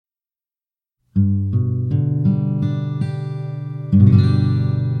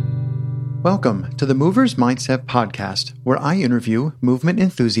Welcome to the Movers Mindset Podcast, where I interview movement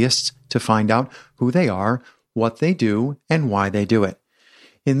enthusiasts to find out who they are, what they do, and why they do it.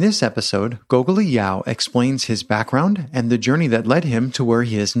 In this episode, Gogoly Yao explains his background and the journey that led him to where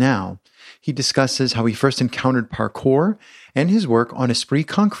he is now. He discusses how he first encountered parkour and his work on Esprit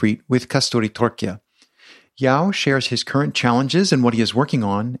concrete with Kasturi Torkia. Yao shares his current challenges and what he is working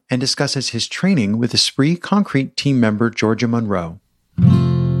on, and discusses his training with Esprit concrete team member Georgia Monroe.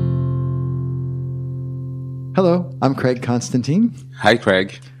 Hello, I'm Craig Constantine. Hi,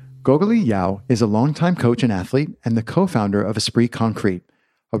 Craig. Gogoly Yao is a longtime coach and athlete and the co-founder of Esprit Concrete.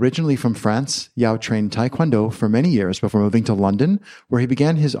 Originally from France, Yao trained Taekwondo for many years before moving to London, where he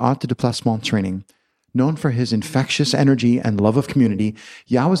began his art de déplacement training. Known for his infectious energy and love of community,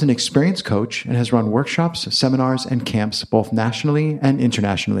 Yao is an experienced coach and has run workshops, seminars, and camps both nationally and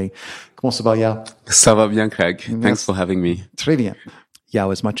internationally. Comment ça va, Yao? Ça va bien, Craig. Thanks for having me. Très bien.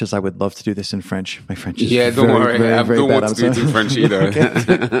 Yao, as much as I would love to do this in French, my French is don't worry. I don't bad. want to do it in French either.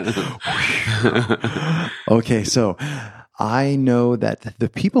 Okay, so I know that the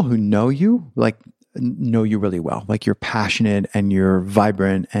people who know you, know you really well. Like, you're passionate and you're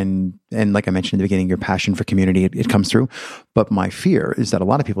vibrant, and like I mentioned in the beginning, your passion for community, it comes through. But my fear is that a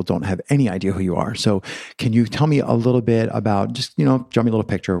lot of people don't have any idea who you are. So can you tell me a little bit about, just, draw me a little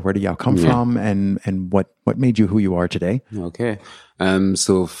picture of where did Yao come from and what made you who you are today? Okay.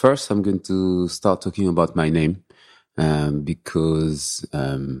 So first I'm going to start talking about my name, because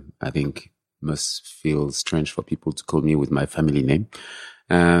I think must feel strange for people to call me with my family name.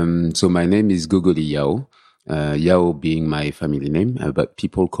 So my name is Gogoly Yao, Yao being my family name, but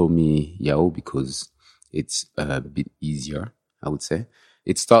people call me Yao because it's a bit easier, I would say.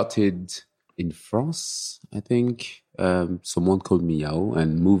 It started in France, I think. Someone called me Yao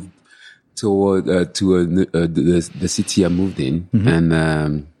and moved toward the city I moved in,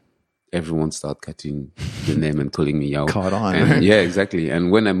 and everyone started cutting the name and calling me Yao. Caught on. And, yeah, exactly. And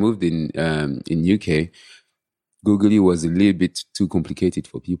when I moved in UK, Gogoly was a little bit too complicated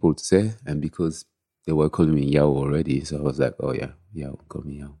for people to say, and because they were calling me Yao already, so I was like, oh yeah, Yao, call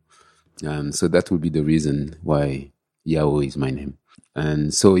me Yao. So that would be the reason why Yao is my name.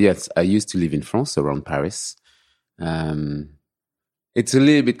 And so yes, I used to live in France, around Paris. It's a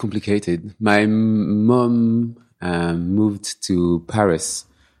little bit complicated. My mom moved to Paris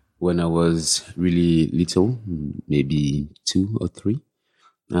when I was really little, maybe 2 or 3.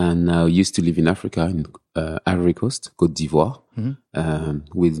 And I used to live in Africa, in Ivory Coast, Côte d'Ivoire,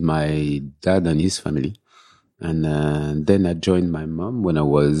 with my dad and his family. And then I joined my mom when I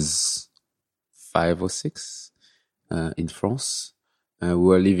was 5 or 6 in France. We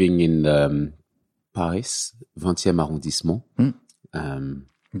were living in Paris, 20e arrondissement.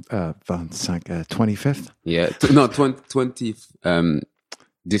 25th? Yeah, 20th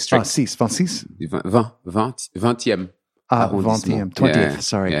district. 26. 20e. 20th. 20th. Yeah,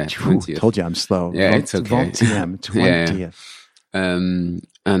 Sorry. yeah, 20th. Told you I'm slow. Yeah, it's okay. 20th.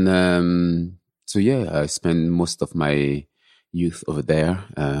 So yeah, I spent most of my youth over there,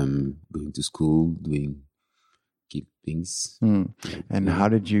 going to school, doing kid things. And how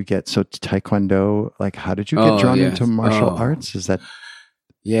did you get Taekwondo? Like, how did you get drawn into martial arts? Is that?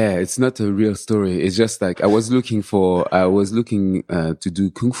 Yeah, it's not a real story. It's just like I was looking to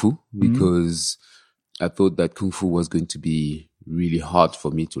do Kung Fu because I thought that Kung Fu was going to be really hard for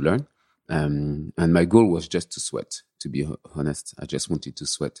me to learn. And my goal was just to sweat, to be honest. I just wanted to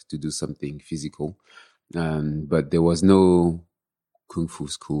sweat, to do something physical. But there was no Kung Fu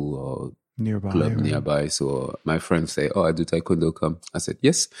school or club nearby. So my friends say, oh, I do Taekwondo, come. I said,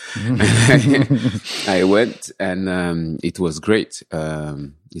 yes. I went, and it was great.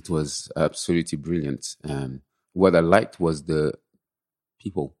 It was absolutely brilliant. What I liked was the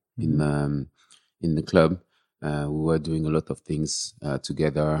people in the club. We were doing a lot of things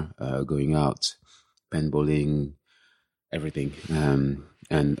together, going out, paintballing, everything,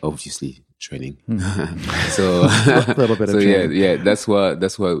 and obviously training. So a little bit of training. yeah, that's what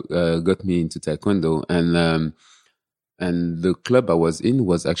got me into Taekwondo, and the club I was in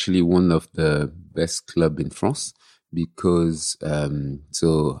was actually one of the best club in France because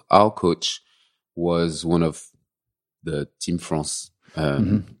so our coach was one of the Team France.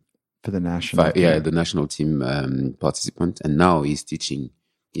 For the national team. Yeah, the national team participant, and now he's teaching.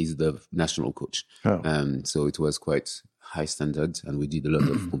 He's the national coach. So it was quite high standard, and we did a lot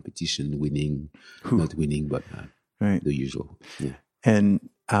of competition, not winning, but the usual. Yeah. And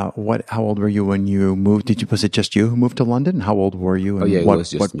how old were you when you moved? Was it just you who moved to London? How old were you? And it was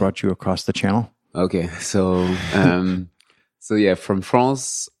just what me. Brought you across the channel? Okay, so So yeah, from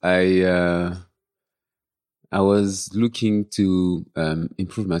France, I was looking to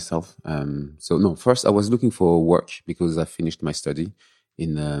improve myself. So no, first I was looking for work because I finished my study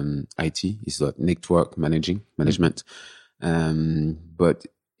in IT. It's like network management. But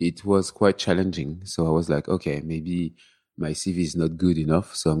it was quite challenging. So I was like, okay, maybe my CV is not good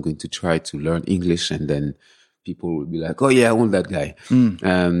enough. So I'm going to try to learn English, and then people will be like, oh yeah, I want that guy.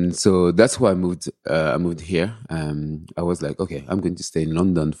 So that's why I moved here. I was like, okay, I'm going to stay in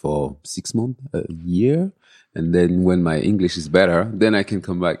London for 6 months, a year. And then when my English is better, then I can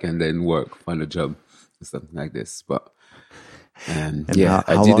come back and then find a job, something like this. But And yeah,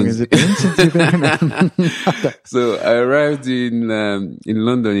 how long has it been since you've been? So I arrived in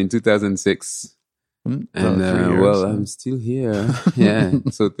London in 2006, and 3 years. well, I'm still here. Yeah,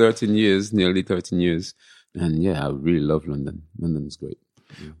 so 13 years, nearly 13 years, and yeah, I really love London. London is great.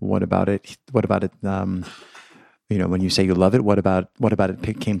 Yeah. What about it? When you say you love it, what about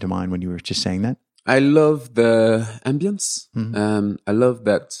it came to mind when you were just saying that? I love the ambience. I love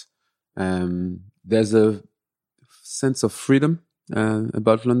that there's a sense of freedom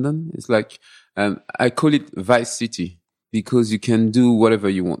about London. It's like I call it Vice City because you can do whatever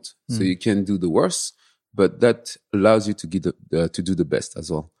you want. So you can do the worst, but that allows you to to do the best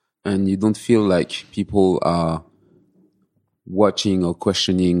as well. And you don't feel like people are watching or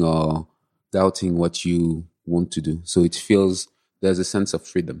questioning or doubting what you want to do. So it feels there's a sense of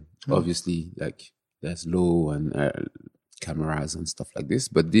freedom. Obviously, like there's law and cameras and stuff like this,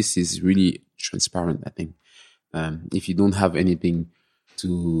 but this is really transparent, I think. If you don't have anything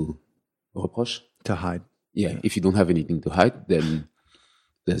to reproche, to hide. Yeah, if you don't have anything to hide, then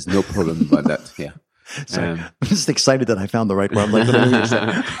there's no problem about that. Yeah. Sorry, I'm just excited that I found the right one. Like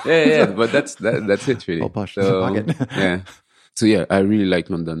yeah, but that's it really. Oh, posh. Yeah. So yeah, I really like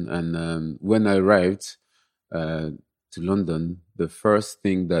London, and when I arrived to London, the first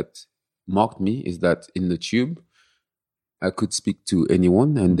thing that marked me is that in the tube, I could speak to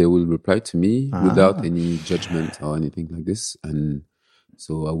anyone and they will reply to me without any judgment or anything like this. And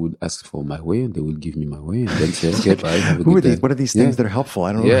so I would ask for my way and they will give me my way and then say, okay, bye, have a good day. What are these things that are helpful?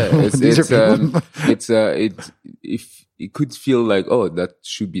 I don't know. Yeah, it could feel like, oh, that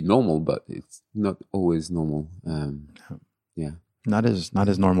should be normal, but it's not always normal. Yeah. Not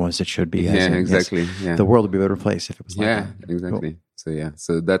as normal as it should be. Yeah, exactly. Yeah. The world would be a better place if it was like that. Yeah, exactly. Cool.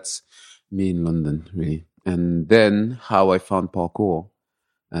 So that's me in London, really. And then how I found parkour,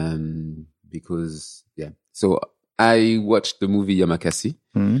 because so I watched the movie Yamakasi,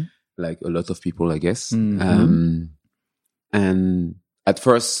 like a lot of people, I guess. And at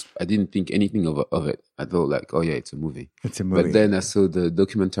first I didn't think anything of it. I thought like, oh yeah, it's a movie. It's a movie. But then I saw the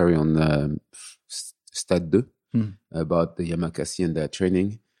documentary on Stade 2 about the Yamakasi and their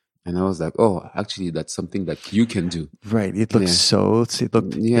training. And I was like, oh, actually, that's something that you can do. Right. It looked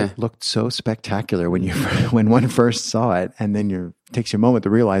it looked so spectacular when one first saw it, and then it takes you a moment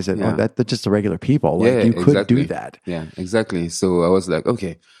to realize that that's just the regular people. Like you could do that. Yeah, exactly. So I was like,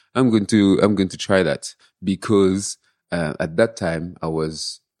 okay, I'm going to try that because at that time I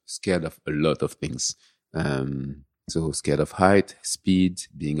was scared of a lot of things. So scared of height, speed,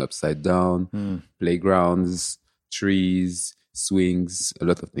 being upside down, playgrounds, trees, swings, a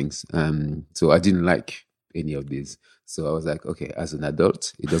lot of things. So I didn't like any of these. So I was like, okay, as an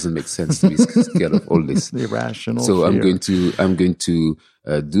adult, it doesn't make sense to be scared of all this. The irrational So fear. I'm going to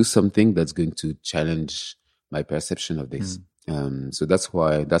do something that's going to challenge my perception of this. So that's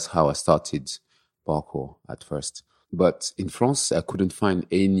how I started parkour at first. But in France, I couldn't find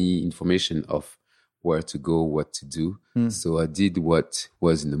any information of where to go, what to do. So I did what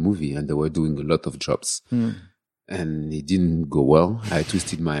was in the movie, and they were doing a lot of drops. And it didn't go well. I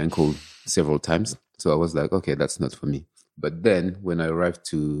twisted my ankle several times. So I was like, okay, that's not for me. But then when I arrived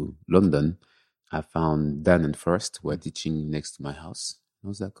to London, I found Dan and First were teaching next to my house. I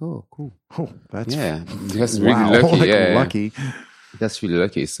was like, oh, cool. Oh, that's really lucky. Lucky. That's really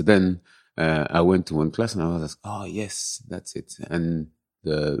lucky. So then I went to one class and I was like, oh, yes, that's it. And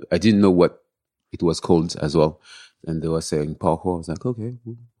I didn't know what it was called as well. And they were saying parkour. I was like, okay,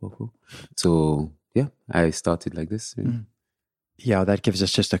 parkour. So yeah, I started like this. Yeah, that gives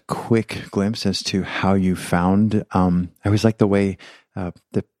us just a quick glimpse as to how you found. I always like the way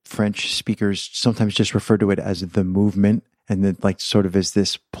the French speakers sometimes just refer to it as the movement, and then like sort of as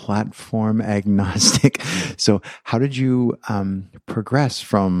this platform agnostic. So how did you progress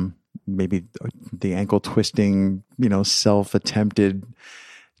from maybe the ankle twisting, self-attempted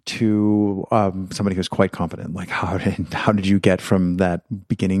to somebody who's quite confident? Like how did you get from that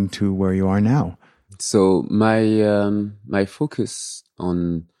beginning to where you are now? So my focus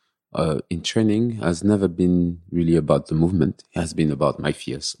on in training has never been really about the movement. It has been about my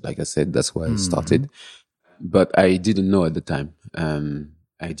fears. Like I said, that's why I started. But I didn't know at the time.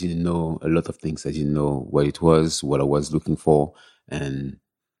 I didn't know a lot of things. I didn't know what it was, what I was looking for, and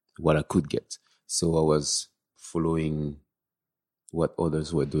what I could get. So I was following what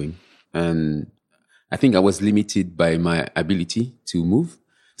others were doing. And I think I was limited by my ability to move.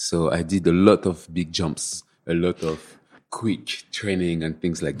 So I did a lot of big jumps, a lot of quick training and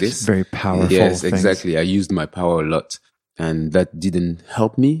things like this. It's very powerful. Yes, things. exactly. I used my power a lot. And that didn't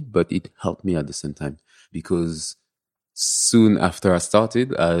help me, but it helped me at the same time. Because soon after I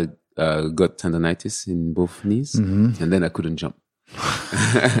started, I got tendonitis in both knees. And then I couldn't jump.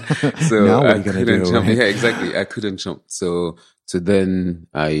 So now what are I you gonna couldn't do? jump. Right? Yeah, exactly. I couldn't jump. So then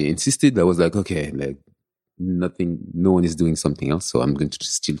I insisted. I was like, okay, like no one is doing something else. So I'm going to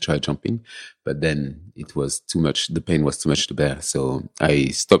still try jumping. But then it was too much. The pain was too much to bear. So I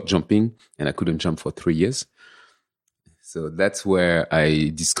stopped jumping and I couldn't jump for 3 years. So that's where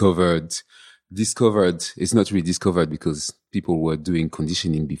I discovered, it's not really discovered because people were doing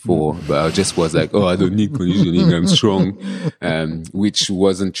conditioning before, but I just was like, oh, I don't need conditioning. I'm strong. Which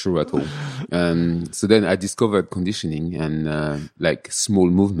wasn't true at all. So then I discovered conditioning and, like small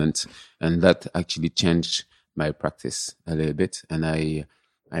movement, and that actually changed my practice a little bit. And I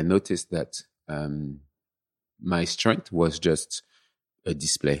noticed that, my strength was just a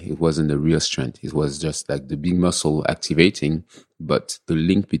display. It wasn't a real strength. It was just like the big muscle activating, but the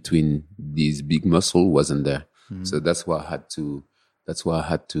link between these big muscle wasn't there. So that's why I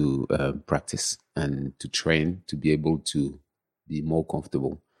had to practice and to train to be able to be more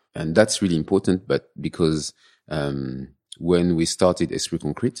comfortable. And that's really important. But because when we started Esprit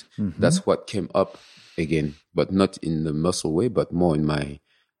Concrete, that's what came up again, but not in the muscle way, but more in my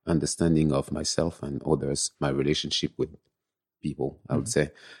understanding of myself and others, my relationship with people, I would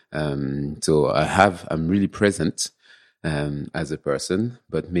say. So I'm really present as a person,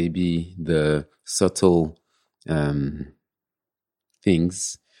 but maybe the subtle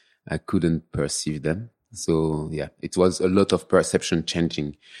things, I couldn't perceive them. So yeah, it was a lot of perception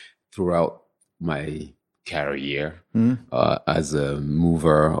changing throughout my career as a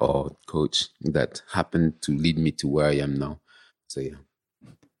mover or coach that happened to lead me to where I am now. So yeah.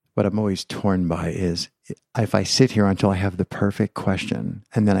 What I'm always torn by is if I sit here until I have the perfect question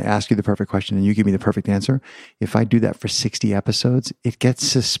and then I ask you the perfect question and you give me the perfect answer, if I do that for 60 episodes, it gets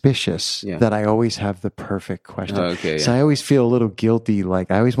suspicious that I always have the perfect question. So I always feel a little guilty. Like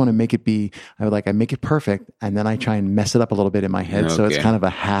I always want to make it I make it perfect and then I try and mess it up a little bit in my head. So it's kind of a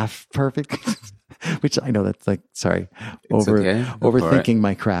half perfect, which I know that's like, sorry, overthinking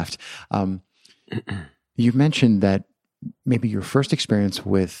my craft. You mentioned that maybe your first experience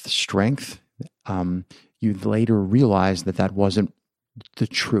with strength, you later realized that wasn't the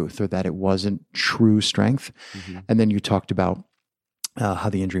truth or that it wasn't true strength. And then you talked about how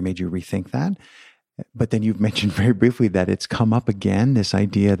the injury made you rethink that. But then you've mentioned very briefly that it's come up again, this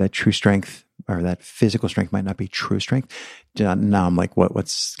idea that true strength or that physical strength might not be true strength. Now I'm like,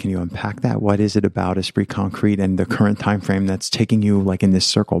 can you unpack that? What is it about Esprit Concrete and the current time frame that's taking you like in this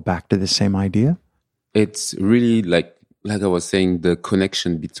circle back to the same idea? It's really like I was saying, the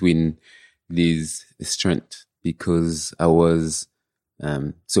connection between these strength, because I was,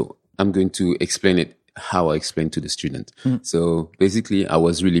 so I'm going to explain it how I explain to the student. So basically I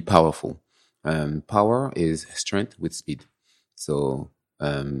was really powerful. Power is strength with speed. So,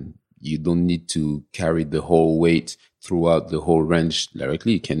 you don't need to carry the whole weight throughout the whole range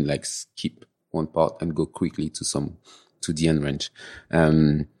directly. You can like skip one part and go quickly to the end range.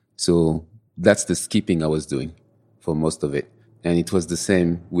 So that's the skipping I was doing for most of it. And it was the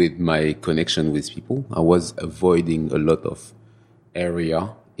same with my connection with people. I was avoiding a lot of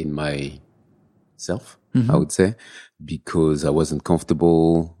area in myself, I would say, because I wasn't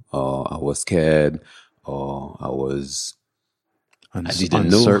comfortable, or I was scared, or I was I didn't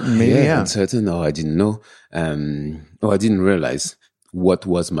uncertain, know. Maybe, Uncertain, or I didn't know. Or I didn't realize what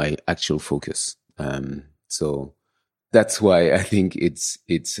was my actual focus. So that's why I think it's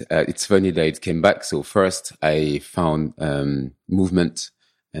funny that it came back. So first I found movement,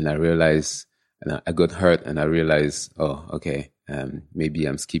 and I realized, and I got hurt, and I realized, oh, okay, maybe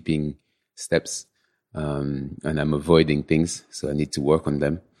I'm skipping steps, and I'm avoiding things, so I need to work on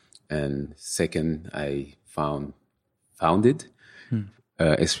them. And second, I founded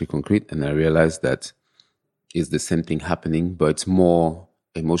Esprit Concrete, and I realized that it's the same thing happening, but it's more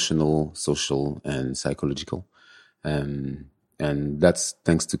emotional, social, and psychological. And that's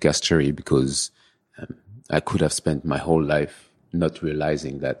thanks to Castery, because I could have spent my whole life not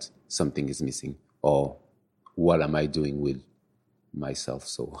realizing that something is missing, or what am I doing with myself.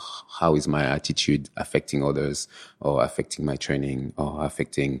 So how is my attitude affecting others, or affecting my training, or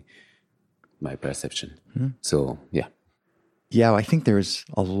affecting my perception? So, yeah. Yeah, I think there's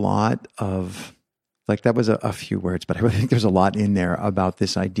a lot of, like, that was a few words, but I really think there's a lot in there about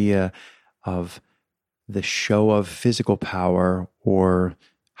this idea of the show of physical power, or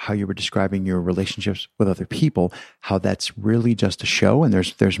how you were describing your relationships with other people, how that's really just a show, and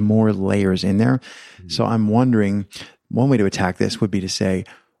there's more layers in there. So I'm wondering, one way to attack this would be to say,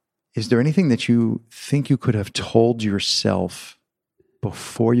 is there anything that you think you could have told yourself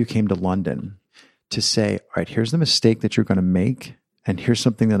before you came to London to say, all right, here's the mistake that you're going to make, and here's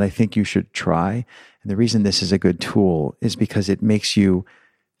something that I think you should try. And the reason this is a good tool is because it makes you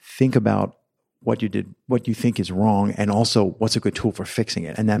think about what you did, what you think is wrong, and also what's a good tool for fixing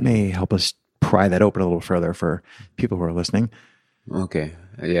it. And that may help us pry that open a little further for people who are listening. Okay.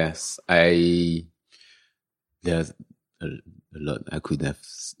 Yes. There's a lot I could have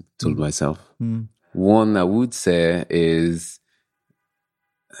told myself. One I would say is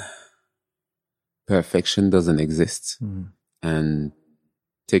perfection doesn't exist, and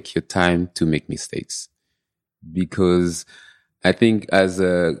take your time to make mistakes. Because I think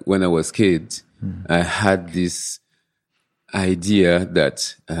when I was a kid, I had this idea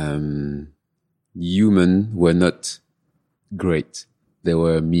that humans were not great. They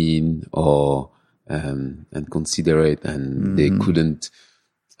were mean or inconsiderate, and they couldn't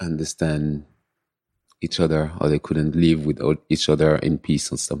understand each other, or they couldn't live with each other in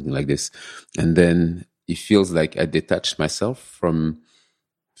peace or something like this. And then it feels like I detached myself from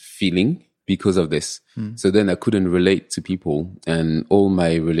feeling because of this. So then I couldn't relate to people, and all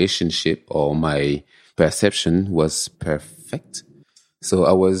my relationship or my perception was perfect. So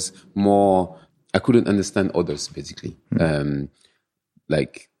I couldn't understand others, basically.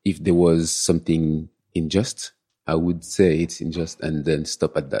 Like if there was something unjust, I would say it's unjust and then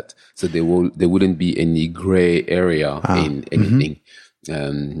stop at that. So there wouldn't be any gray area in anything.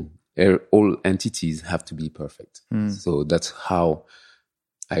 All entities have to be perfect. So that's how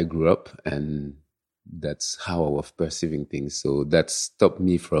I grew up, and that's how I was perceiving things. So that stopped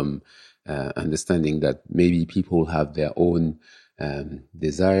me from understanding that maybe people have their own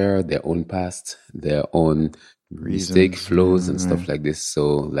desire, their own past, their own mistake, flaws, and stuff like this.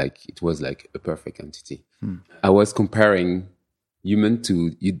 So like it was like a perfect entity. I was comparing human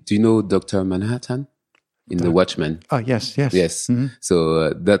to, do you know Dr. Manhattan in The Watchmen? Oh, yes.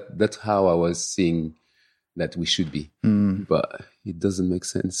 So that's how I was seeing that we should be, but it doesn't make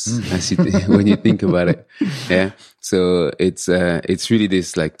sense when you think about it. Yeah. So it's really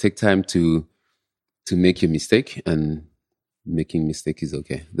this, like, take time to make your mistake, and making mistake is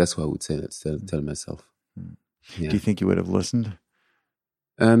okay. That's what I would say. Let's tell myself. Yeah. Do you think you would have listened?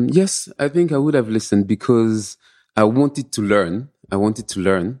 Yes, I think I would have listened, because I wanted to learn. I wanted to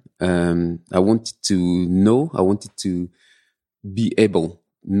know. I wanted to be able,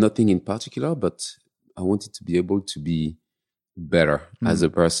 nothing in particular, but I wanted to be able to be better as a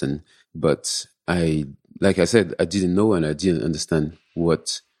person. But like I said, I didn't know, and I didn't understand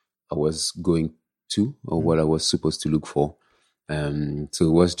what I was going to, or what I was supposed to look for. So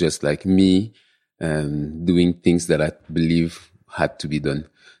it was just like me doing things that I believe had to be done.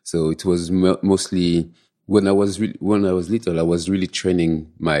 So it was mostly when I was little, I was really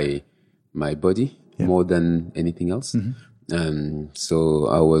training my body more than anything else. So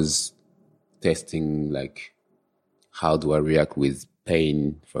I was testing, like, how do I react with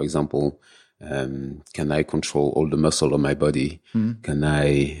pain, for example? Can I control all the muscle of my body? Can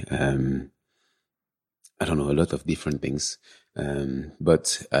I don't know, a lot of different things.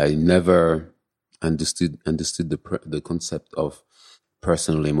 But I never understood the concept of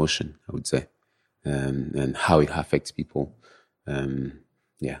personal emotion, I would say, and how it affects people.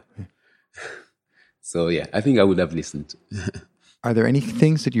 Yeah. So yeah, I think I would have listened. Are there any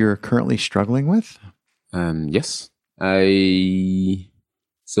things that you're currently struggling with? Yes.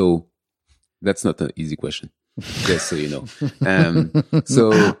 So that's not an easy question, just so you know.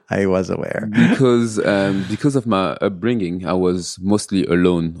 So I was aware, because of my upbringing, I was mostly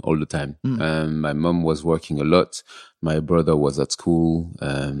alone all the time. My mom was working a lot. My brother was at school,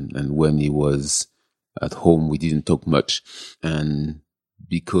 and when he was at home, we didn't talk much. And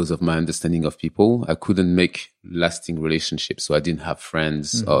because of my understanding of people, I couldn't make lasting relationships. So I didn't have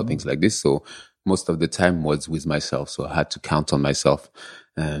friends or things like this. So most of the time was with myself. So I had to count on myself.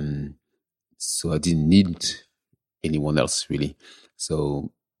 So I didn't need anyone else, really.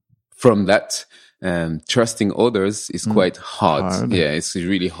 So from that, trusting others is quite hard. Yeah, it's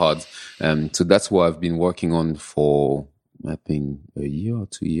really hard. So that's what I've been working on for, I think, a year or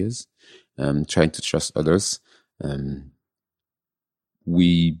 2 years, trying to trust others.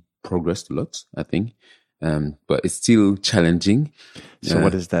 we progressed a lot, I think. But it's still challenging. So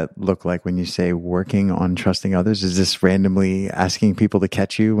what does that look like when you say working on trusting others? Is this randomly asking people to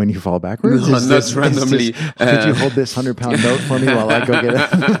catch you when you fall backwards? No, not randomly. Could you hold this 100-pound note for me while I go get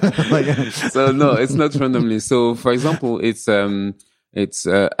it? So no, it's not randomly. So for example, it's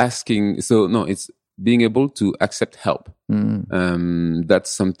asking. So no, it's being able to accept help.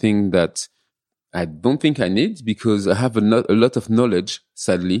 That's something that I don't think I need because I have a lot of knowledge,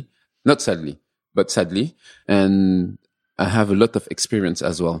 sadly, and I have a lot of experience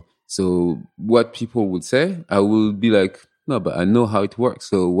as well. So what people would say, I will be like, no, but I know how it works.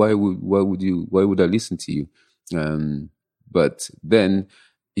 So why would I listen to you? But then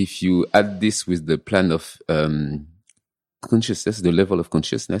if you add this with the plan of, consciousness, the level of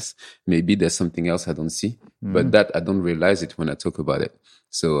consciousness, maybe there's something else I don't see, but that I don't realize it when I talk about it.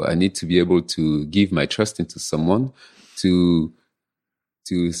 So I need to be able to give my trust into someone to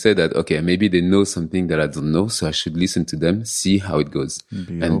say that, okay, maybe they know something that I don't know, so I should listen to them, see how it goes.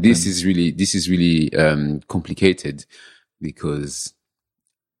 And this is really complicated because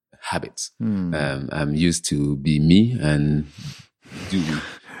habits. I'm used to be me and do.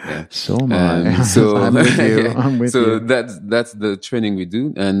 Yeah. So am I. So I'm with you. I'm with so you. that's the training we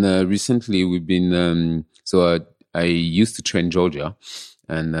do. And recently we've been I used to train Georgia.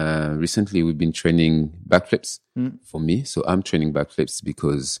 And recently we've been training backflips for me. So I'm training backflips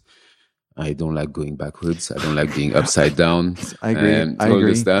because I don't like going backwards. I don't like being upside down. I agree. And all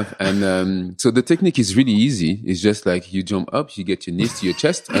the stuff. And so the technique is really easy. It's just like you jump up, you get your knees to your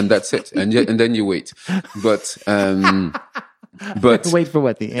chest, and that's it. And then you wait. But wait for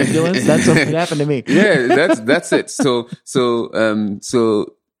what? The ambulance? That's what happened to me. Yeah, that's it. So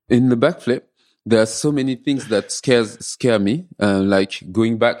in the backflip, there are so many things that scare me, like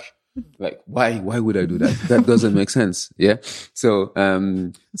going back. Like, why would I do that? That doesn't make sense. Yeah. So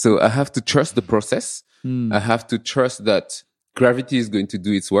I have to trust the process. I have to trust that gravity is going to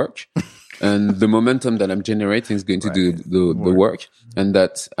do its work and the momentum that I'm generating is going to do the work and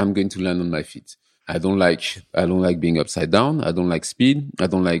that I'm going to land on my feet. I don't like being upside down. I don't like speed. I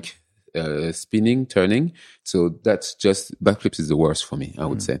don't like spinning, turning. So that's just backflips is the worst for me, I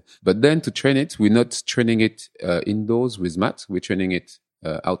would say. But then to train it, we're not training it indoors with mat. We're training it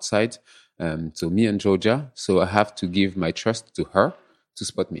outside. So me and Georgia. So I have to give my trust to her to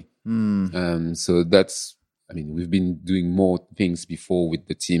spot me. So that's, I mean, we've been doing more things before with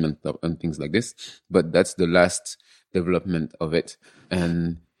the team and things like this, but that's the last development of it.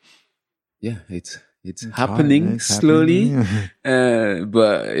 And yeah, it's happening slowly.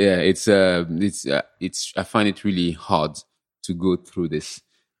 But yeah, it's I find it really hard to go through this.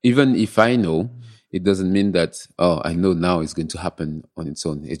 Even if I know, it doesn't mean that, I know now it's going to happen on its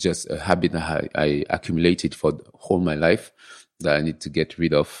own. It's just a habit that I accumulated for the whole my life that I need to get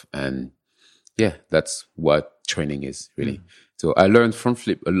rid of. And yeah, that's what training is really. So I learned front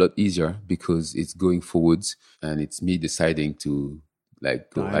flip a lot easier because it's going forwards and it's me deciding to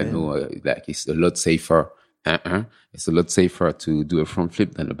like go. I know like it's a lot safer. It's a lot safer to do a front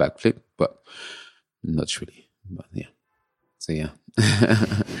flip than a back flip, but not really. But yeah. So yeah.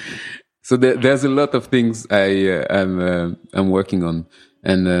 So there's a lot of things I'm working on,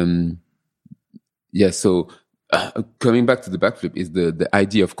 and So coming back to the backflip is the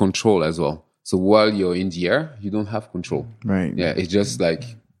idea of control as well. So while you're in the air, you don't have control. Right. Yeah, it's just like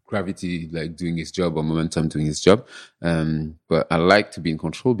gravity, like doing its job, or momentum doing its job. But I like to be in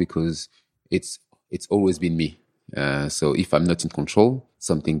control because it's always been me. So if I'm not in control,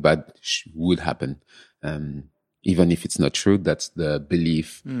 something bad would happen. Even if it's not true, that's the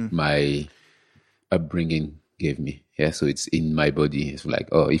belief my upbringing gave me. Yeah, so it's in my body. It's like,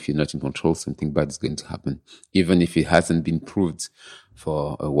 if you're not in control, something bad is going to happen. Even if it hasn't been proved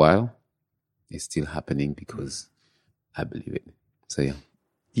for a while, it's still happening because I believe it. So yeah.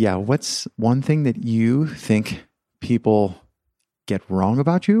 Yeah, what's one thing that you think people get wrong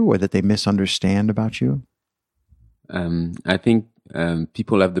about you or that they misunderstand about you? I think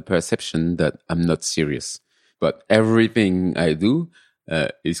people have the perception that I'm not serious. But everything I do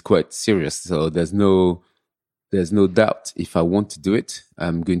is quite serious. So there's no doubt. If I want to do it,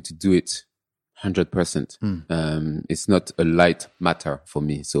 I'm going to do it 100%. It's not a light matter for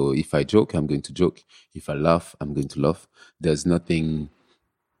me. So if I joke, I'm going to joke. If I laugh, I'm going to laugh. There's nothing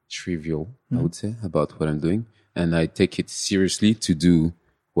trivial, I would say, about what I'm doing. And I take it seriously to do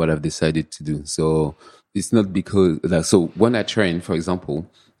what I've decided to do. So it's not because, so when I train, for example,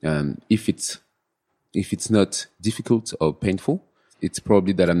 if it's not difficult or painful, it's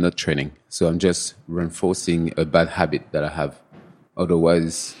probably that I'm not training. So I'm just reinforcing a bad habit that I have.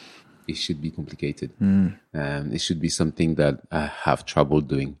 Otherwise, it should be complicated. It should be something that I have trouble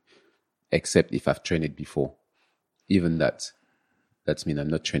doing, except if I've trained it before. Even that's mean I'm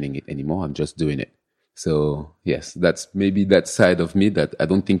not training it anymore. I'm just doing it. So yes, that's maybe that side of me that I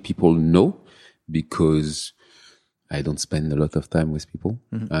don't think people know, because I don't spend a lot of time with people.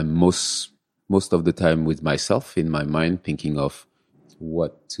 I'm most of the time with myself in my mind, thinking of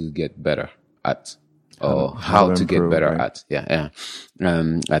what to get better at, or how to get better at.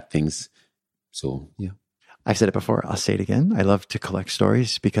 At things. So yeah. I've said it before, I'll say it again. I love to collect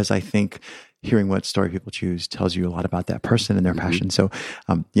stories, because I think hearing what story people choose tells you a lot about that person and their passion. So,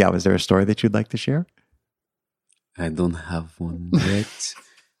 was there a story that you'd like to share? I don't have one yet.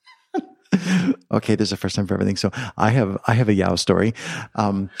 Okay, there's a first time for everything. So I have a Yao story.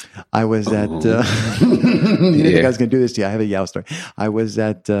 I was at, you didn't think I was going to do this to you. I have a Yao story. I was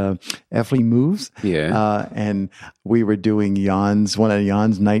at Esprit Moves. And we were doing one of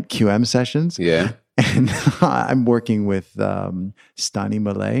Jan's night QM sessions. Yeah. And I'm working with Stani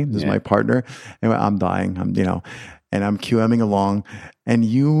Malay, who's my partner. And I'm dying. And I'm QMing along, and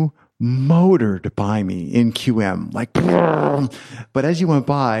you motored by me in QM, like, but as you went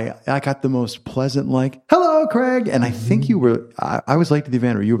by, I got the most pleasant, like, hello, Craig. And I think you were, I was late to the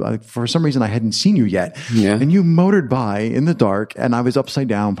event, or you were, for some reason, I hadn't seen you yet. Yeah. And you motored by in the dark, and I was upside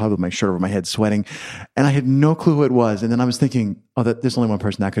down, probably with my shirt over my head, sweating. And I had no clue who it was. And then I was thinking, there's only one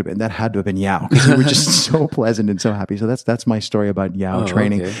person that could have been. That had to have been Yao, because you were just so pleasant and so happy. So that's my story about Yao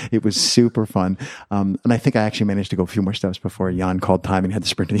training. Okay. It was super fun. And I think I actually managed to go a few more steps before Jan called time and had to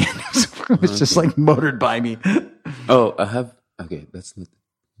sprint to the end. So it was just like motored by me. That's not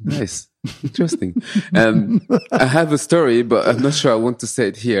nice. Interesting. I have a story, but I'm not sure I want to say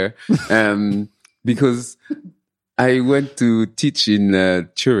it here. Because I went to teach in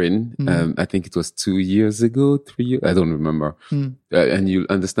Turin. I think it was 2 years ago, 3 years. I don't remember. And you'll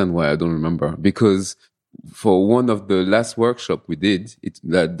understand why I don't remember. Because for one of the last workshop we did,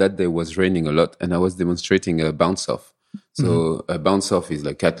 that day was raining a lot, and I was demonstrating a bounce off. So a bounce off is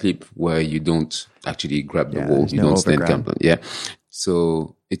like cat leap, where you don't actually grab the wall. You don't stand camp. Yeah.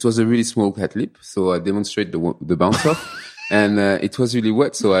 So it was a really small cat leap. So I demonstrate the bounce off. And it was really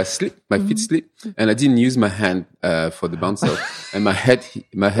wet, so I slipped. My feet slipped, and I didn't use my hand for the bounce off, and my head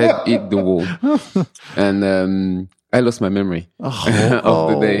hit the wall, and I lost my memory of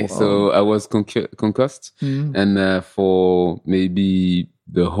the day. So I was concussed, and for maybe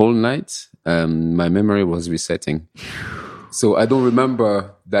the whole night, my memory was resetting. So I don't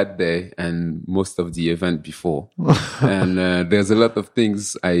remember that day and most of the event before, and there's a lot of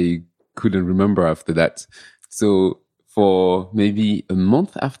things I couldn't remember after that. So for maybe a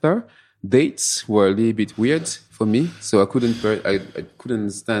month after, dates were a little bit weird for me. So I couldn't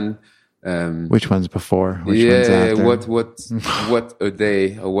understand, which one's before, which one's after. what a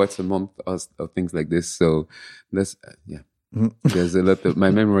day or what a month or things like this. So that's, there's a lot of,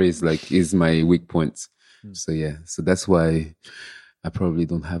 my memory is my weak point. So so that's why I probably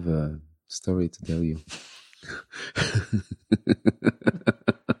don't have a story to tell you.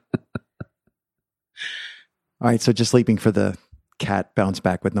 All right, so just leaping for the cat bounce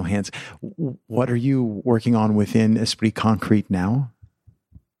back with no hands. What are you working on within Esprit Concrete now?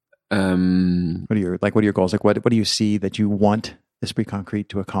 What are your goals? Like, what do you see that you want Esprit Concrete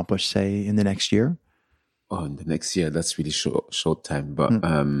to accomplish, say, in the next year? Oh, in the next year, that's really short time.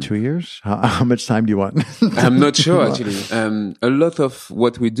 But 2 years? How much time do you want? I'm not sure, actually. A lot of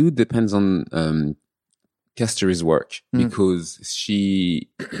what we do depends on Castor's work, because she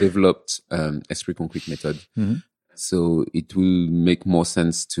developed Esprit Concrete method. So it will make more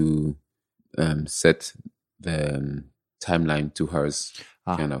sense to set the timeline to hers,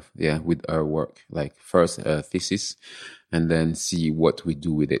 with her work. Like first a thesis, and then see what we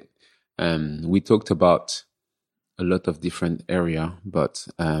do with it. We talked about a lot of different area, but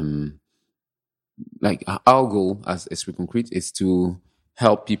like our goal as Esprit Concrete is to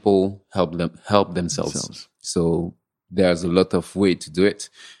help people help themselves. So there's a lot of way to do it,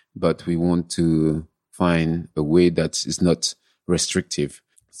 but we want to find a way that is not restrictive.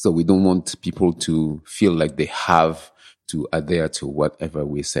 So we don't want people to feel like they have to adhere to whatever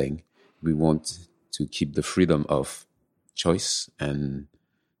we're saying. We want to keep the freedom of choice and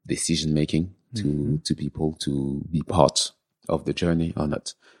decision making to people to be part of the journey or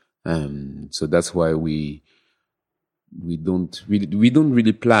not. So that's why we don't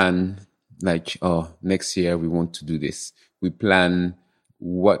really plan like, next year we want to do this. We plan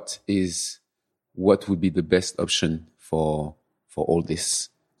what would be the best option for all this.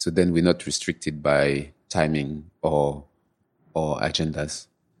 So then we're not restricted by timing or agendas.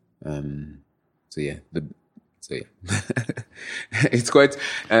 So yeah, it's quite.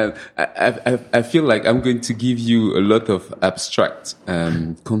 I feel like I'm going to give you a lot of abstract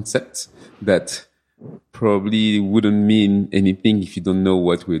concepts that probably wouldn't mean anything if you don't know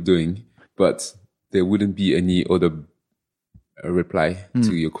what we're doing, but there wouldn't be any other reply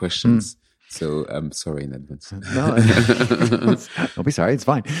to your questions. So I'm sorry in advance. No, don't be sorry. It's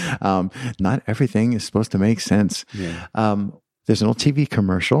fine. Not everything is supposed to make sense. Yeah. There's an old TV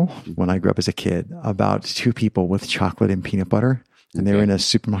commercial when I grew up as a kid about two people with chocolate and peanut butter. And they were in a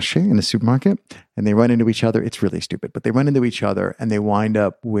supermarket, and they run into each other. It's really stupid, but they run into each other and they wind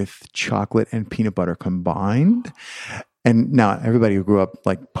up with chocolate and peanut butter combined. And now everybody who grew up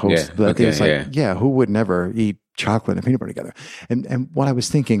like post, who would never eat chocolate and peanut butter together? And what I was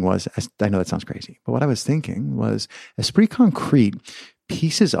thinking was, I know that sounds crazy, but what I was thinking was Esprit Concrete,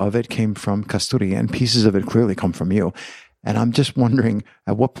 pieces of it came from Kasturi and pieces of it clearly come from you. And I'm just wondering,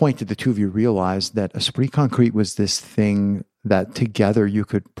 at what point did the two of you realize that Esprit Concrete was this thing that together you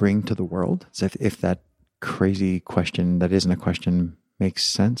could bring to the world? So if that crazy question that isn't a question makes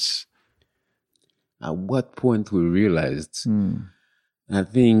sense. At what point we realized? I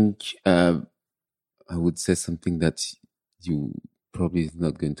think I would say something that you probably is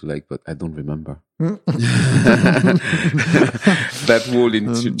not going to like, but I don't remember. That wall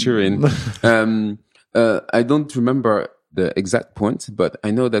in Turin. I don't remember the exact point, but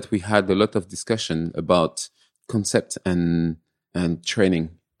I know that we had a lot of discussion about concept and training,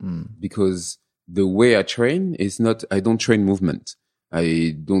 because the way I train is not, I don't train movement.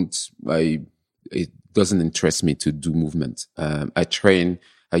 It doesn't interest me to do movement. I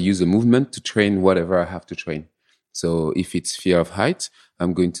use a movement to train whatever I have to train. So if it's fear of height,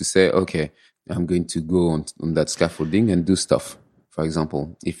 I'm going to say, okay, I'm going to go on that scaffolding and do stuff. For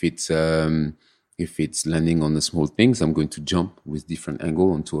example, if it's landing on the small things, I'm going to jump with different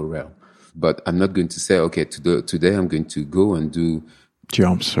angle onto a rail. But I'm not going to say, okay, today I'm going to go and do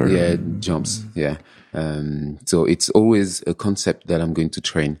jumps. Jumps. Yeah. So it's always a concept that I'm going to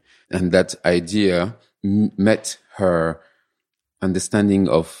train. And that idea met her understanding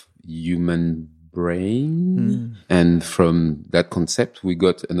of human brain. And from that concept, we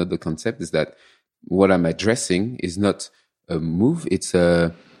got another concept, is that what I'm addressing is not a move. It's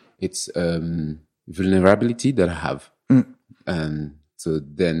vulnerability that I have. And so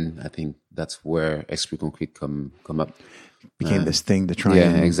then I think that's where Esprit Concrete come up. Became this thing to try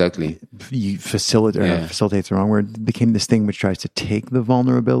and exactly. You facilitate's the wrong word. It became this thing which tries to take the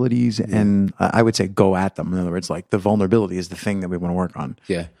vulnerabilities and I would say go at them. In other words, like the vulnerability is the thing that we want to work on.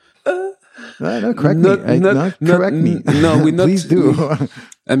 Yeah. No, correct me. Correct me. No, we're not. Please do.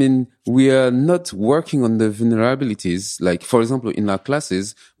 We are not working on the vulnerabilities. Like, for example, in our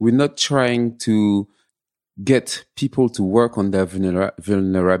classes, we're not trying to get people to work on their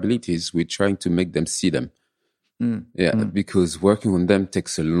vulnerabilities. We're trying to make them see them. Because working on them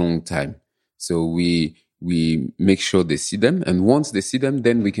takes a long time. So we make sure they see them. And once they see them,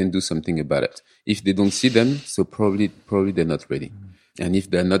 then we can do something about it. If they don't see them, so probably they're not ready. And if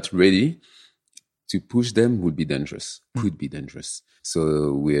they're not ready, to push them would be dangerous, could be dangerous.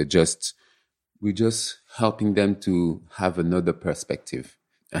 So we're just helping them to have another perspective.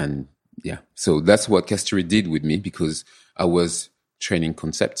 And so that's what Kasturi did with me, because I was training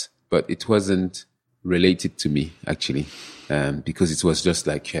concept, but it wasn't related to me actually, because it was just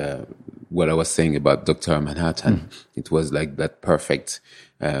like what I was saying about Dr. Manhattan. It was like that perfect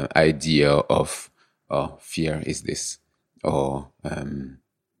idea of, fear is this, or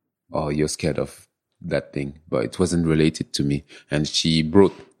you're scared of that thing, but it wasn't related to me. And she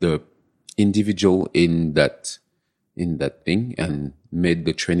brought the individual in that thing and made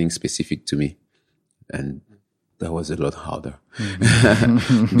the training specific to me. And that was a lot harder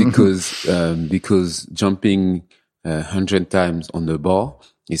because jumping 100 times on the bar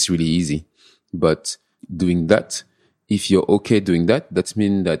is really easy. But doing that, if you're okay doing that, that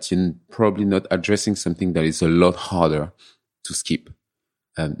means that you're probably not addressing something that is a lot harder to skip.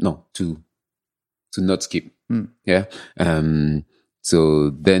 To not skip. Yeah. So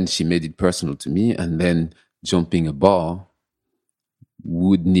then she made it personal to me, and then jumping a bar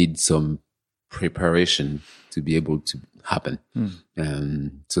would need some preparation to be able to happen.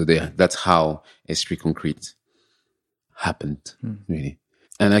 So that's how Esprit Concrete happened, really.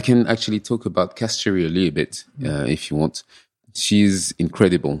 And I can actually talk about Kasturi a little bit, if you want. She's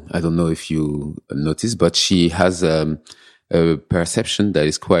incredible. I don't know if you noticed, but she has a perception that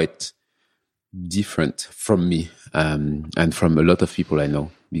is quite different from me, and from a lot of people I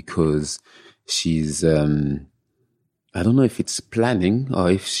know, because she's, I don't know if it's planning or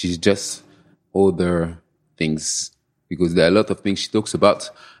if she's just other things because there are a lot of things she talks about.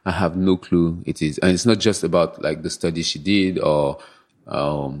 I have no clue it is. And it's not just about like the study she did or,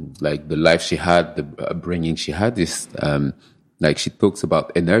 like the life she had, the upbringing she had. Is like she talks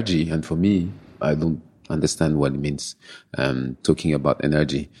about energy. And for me, I don't understand what it means, talking about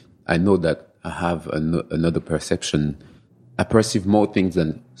energy. I know that I have another perception. I perceive more things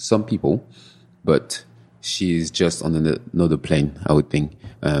than some people, but she's just on another plane, I would think.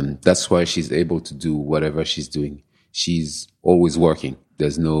 That's why she's able to do whatever she's doing. She's always working.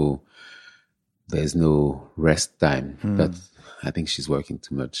 There's no rest time. I think she's working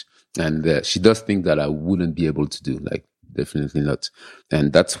too much. And she does things that I wouldn't be able to do, like definitely not.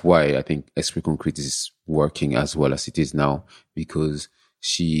 And that's why I think Esprit Concrete is working as well as it is now, because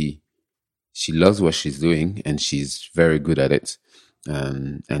she loves what she's doing and she's very good at it.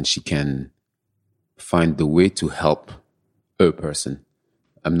 And she can find the way to help a person.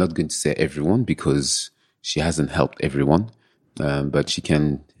 I'm not going to say everyone because she hasn't helped everyone, but she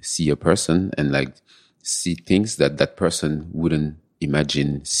can see a person and like see things that person wouldn't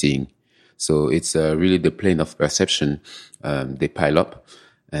imagine seeing. So it's really the plane of perception. They pile up,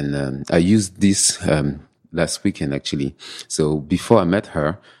 and I used this last weekend actually. So before I met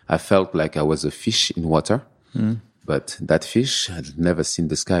her, I felt like I was a fish in water. But that fish had never seen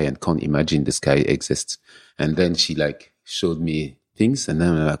the sky and can't imagine the sky exists. And then she like showed me things, and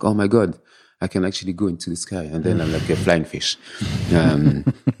then I'm like, oh my God, I can actually go into the sky. And then I'm like a flying fish.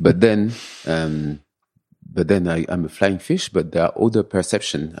 But then I'm a flying fish, but there are other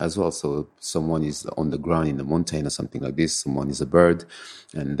perception as well. So someone is on the ground in the mountain or something like this. Someone is a bird.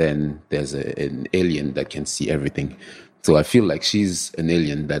 And then there's an alien that can see everything. So I feel like she's an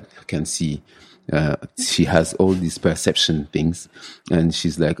alien that can see. She has all these perception things, and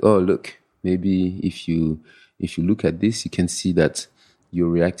she's like, oh, look, maybe if you look at this, you can see that you're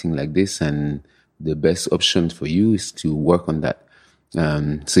reacting like this, and the best option for you is to work on that.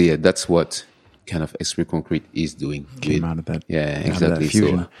 So yeah, that's what kind of Esprit Concrete is doing. Came out of that. Yeah, exactly.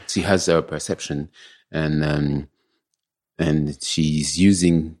 So she has her perception, and she's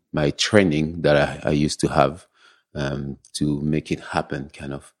using my training that I used to have to make it happen,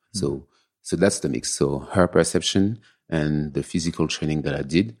 kind of. So that's the mix. So her perception and the physical training that I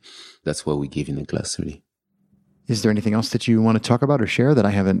did, that's what we gave in the class, really. Is there anything else that you want to talk about or share that I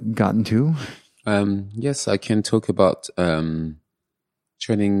haven't gotten to? Yes, I can talk about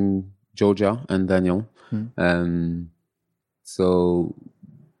training Georgia and Daniel. So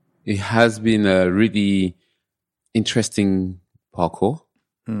it has been a really interesting parkour.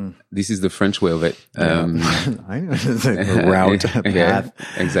 This is the French way of it. I know. It's like a route, a path. Yeah,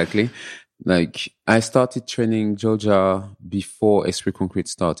 exactly. Like I started training Georgia before Esprit Concrete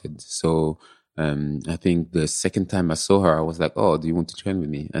started. So I think the second time I saw her, I was like, oh, do you want to train with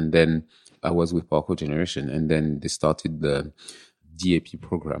me? And then I was with Parkour Generation, and then they started the DAP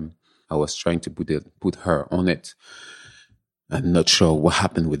program. I was trying to put her on it. I'm not sure what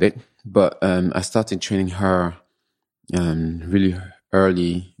happened with it, but I started training her really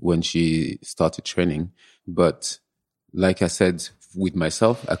early when she started training. But like I said, with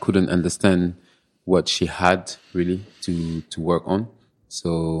myself, I couldn't understand what she had really to work on.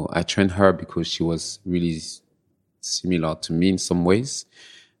 So I trained her because she was really similar to me in some ways.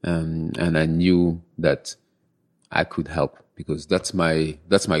 And I knew that I could help, because that's my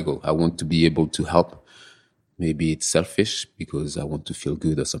goal. I want to be able to help. Maybe it's selfish because I want to feel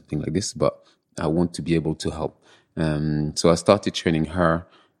good or something like this, but I want to be able to help. So I started training her,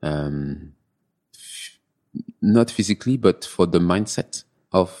 not physically, but for the mindset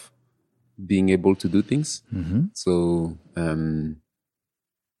of being able to do things. So,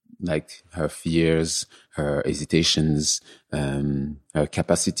 like her fears, her hesitations, her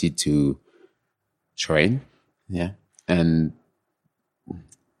capacity to train. Yeah. And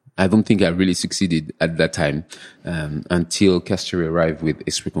I don't think I really succeeded at that time, until Castro arrived with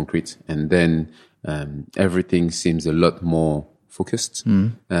Esprit Concrete. And then, everything seems a lot more focused.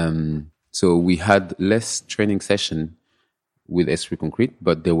 So we had less training session with Esprit Concrete,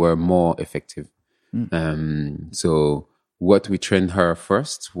 but they were more effective. So what we trained her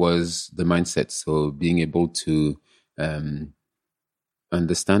first was the mindset. So being able to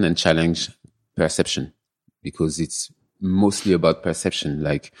understand and challenge perception, because it's mostly about perception,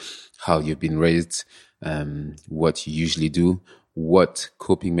 like how you've been raised, what you usually do, what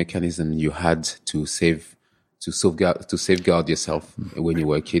coping mechanism you had to safeguard yourself when you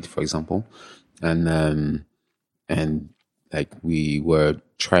were a kid, for example. And like we were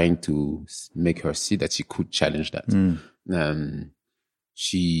trying to make her see that she could challenge that.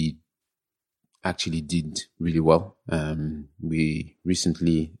 She actually did really well. We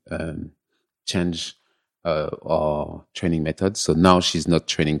recently changed our training methods. So now she's not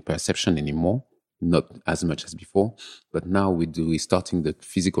training perception anymore, not as much as before, but now we're starting the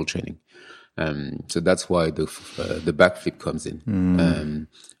physical training. So that's why the backflip comes in,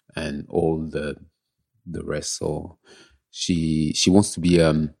 and all the rest. So she wants to be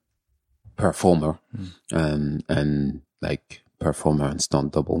performer, and like performer and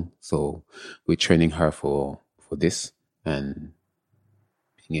stunt double. So we're training her for this, and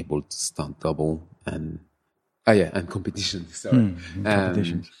being able to stunt double and competition. Sorry,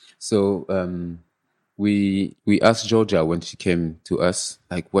 competitions. So we asked Georgia when she came to us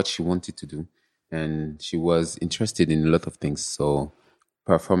like what she wanted to do, and she was interested in a lot of things. So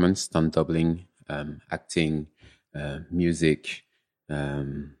performance, stunt doubling, acting, music.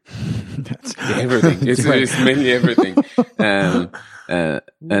 That's everything. It's mainly everything.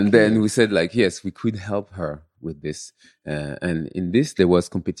 And then we said like, yes, we could help her with this. And in this, there was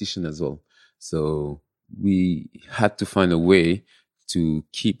competition as well. So we had to find a way to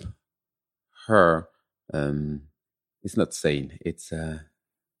keep her, it's not sane. It's,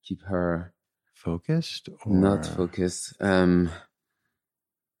 keep her focused or not focused.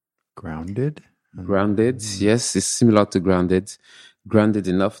 Grounded. Grounded. Yes. It's similar to grounded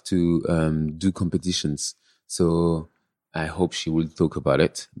enough to do competitions. So I hope she will talk about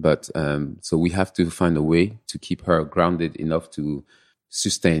it. But so we have to find a way to keep her grounded enough to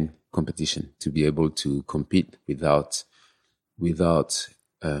sustain competition, to be able to compete without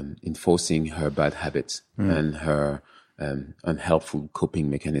enforcing her bad habits and her unhelpful coping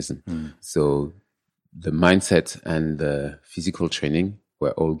mechanism. So the mindset and the physical training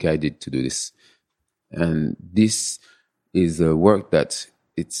were all guided to do this. And this is a work that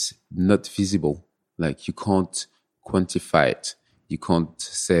it's not feasible. Like you can't quantify it. You can't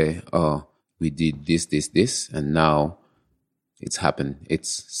say, oh, we did this, and now it's happened.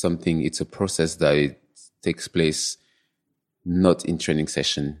 It's a process that it takes place not in training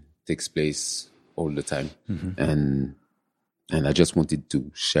session, takes place all the time. And I just wanted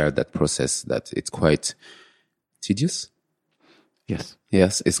to share that process, that it's quite tedious. Yes.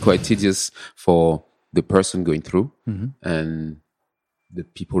 Yes, it's quite tedious for the person going through and the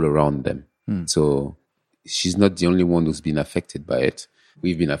people around them. So she's not the only one who's been affected by it.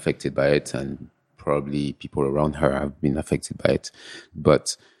 We've been affected by it, and probably people around her have been affected by it.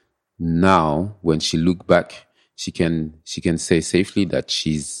 But now, when she look back, she can say safely that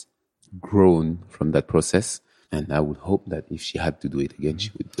she's grown from that process. And I would hope that if she had to do it again,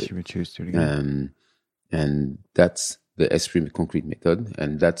 she would do it. She would choose to do it again. And that's the Esprit concrete method,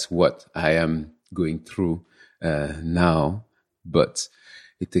 and that's what I am going through now. But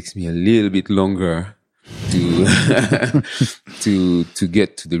it takes me a little bit longer to to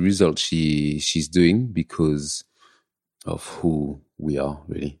get to the result she's doing, because of who we are,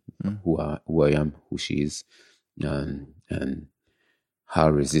 really, who I am, who she is, and how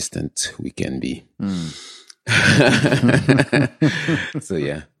resistant we can be. So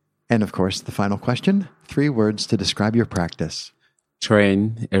yeah. And of course, the final question, 3 words to describe your practice.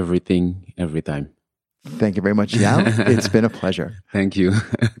 Train everything, every time. Thank you very much, Yao. It's been a pleasure. Thank you.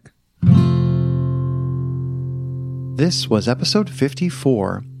 This was episode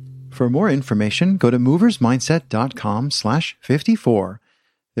 54. For more information, go to moversmindset.com/54.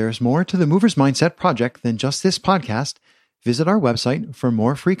 There's more to the Movers Mindset project than just this podcast. Visit our website for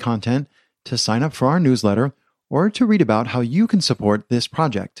more free content, to sign up for our newsletter, or to read about how you can support this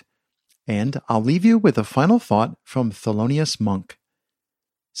project. And I'll leave you with a final thought from Thelonious Monk.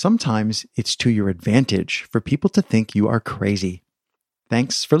 Sometimes it's to your advantage for people to think you are crazy.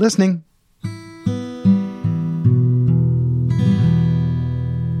 Thanks for listening.